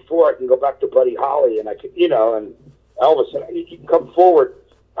 64, I can go back to Buddy Holly, and I could, you know, and Elvis, and you can come forward.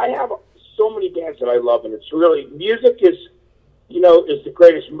 I have so many bands that I love, and it's really, music is, you know, is the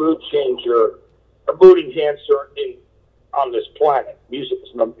greatest mood changer, a mood enhancer on this planet. Music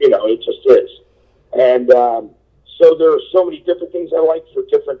is, you know, it just is. And so there are so many different things I like for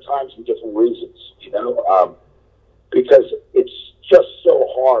different times and different reasons, you know, because it's just so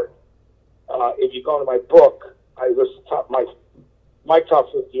hard. If you go to my book, I list my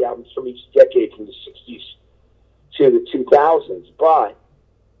top 50 albums from each decade, from the 60s to the 2000s. But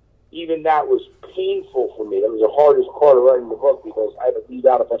even that was painful for me. That was the hardest part of writing the book because I had to leave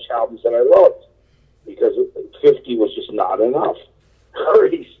out a bunch of albums that I loved because 50 was just not enough for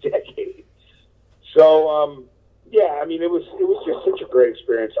each decade. So, yeah, I mean, it was just such a great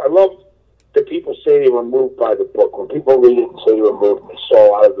experience. I love that people say they were moved by the book. When people read it and say they were moved, they saw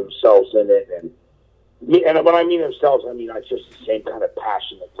a lot of themselves in it. And when I mean themselves, I mean it's just the same kind of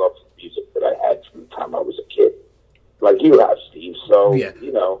passion and love for music that I had from the time I was a kid, like you have, Steve. So, yeah.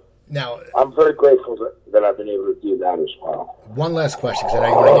 you know, now I'm very grateful that I've been able to do that as well. One last question, because I know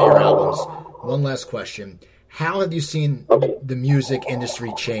you want to get your albums. One last question. How have you seen the music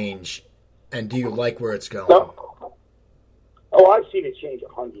industry change, and do you like where it's going? No. Oh, I've seen it change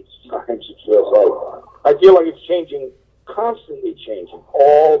hundreds of times, it feels like. I feel like it's changing, constantly changing,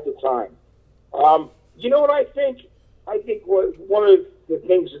 all the time. You know what I think? I think one of the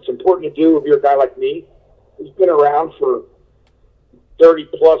things that's important to do if you're a guy like me, who's been around for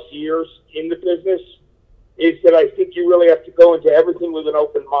 30-plus years in the business, is that I think you really have to go into everything with an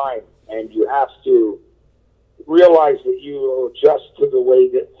open mind, and you have to realize that you adjust to the way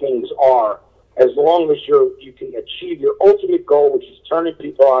that things are, as long as you can achieve your ultimate goal, which is turning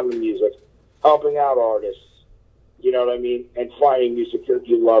people on to music, helping out artists, you know what I mean, and finding music that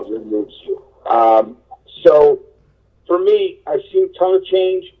you love and moves you. So, for me, I've seen a ton of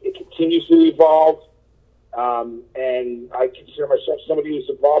change. It continues to evolve, and I consider myself somebody who's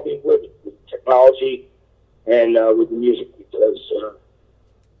evolving with technology and with the music because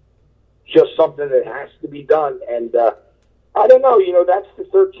just something that has to be done. And I don't know, you know, that's the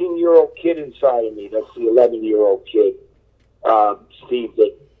 13-year-old kid inside of me. That's the 11-year-old kid, Steve,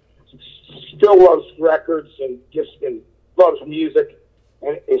 that still loves records and loves music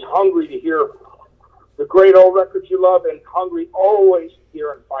and is hungry to hear the great old records you love and hungry always to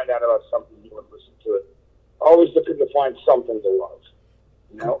hear and find out about something new and listen to it. Always looking to find something to love,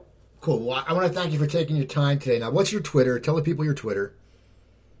 you know? Cool. Well, I want to thank you for taking your time today. Now, what's your Twitter? Tell the people your Twitter.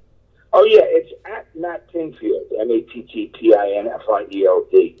 Oh, yeah, it's at Matt Pinfield, MattPinfield.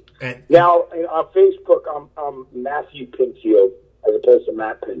 Now, on Facebook, I'm Matthew Pinfield as opposed to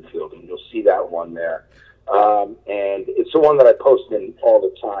Matt Pinfield, and you'll see that one there. And it's the one that I post in all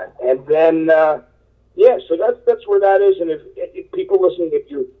the time. And then, yeah, so that's where that is. And if people listening,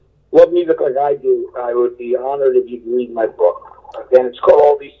 if you love music like I do, I would be honored if you'd read my book. Again, it's called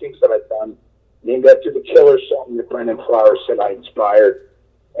All These Things That I've Done, named after the Killer song that Brendan Flowers said I inspired.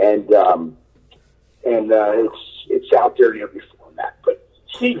 And it's out there before that. But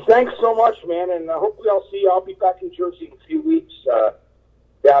Steve, thanks so much, man, and hopefully I'll see you. I'll be back in Jersey in a few weeks,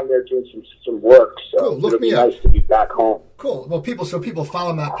 down there doing some work. So cool. Look it'll be me up. nice to be back home. Cool. Well, people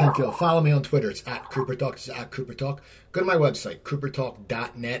follow Matt Pinfield. Follow me on Twitter. It's at Cooper Talk. It's at Cooper Talk. Go to my website,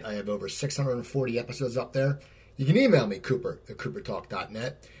 coopertalk.net. I have over 640 episodes up there. You can email me,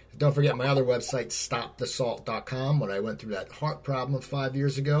 cooper@coopertalk.net. Don't forget my other website, stopthesalt.com. When I went through that heart problem 5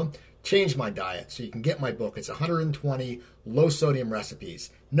 years ago, changed my diet so you can get my book. It's 120 low-sodium recipes.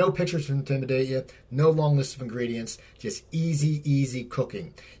 No pictures to intimidate you. No long list of ingredients. Just easy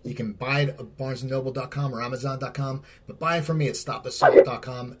cooking. You can buy it at barnesandnoble.com or amazon.com, but buy it from me at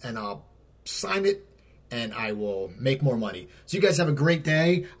stopthesalt.com, and I'll sign it, and I will make more money. So you guys have a great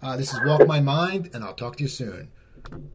day. This is Walk My Mind, and I'll talk to you soon.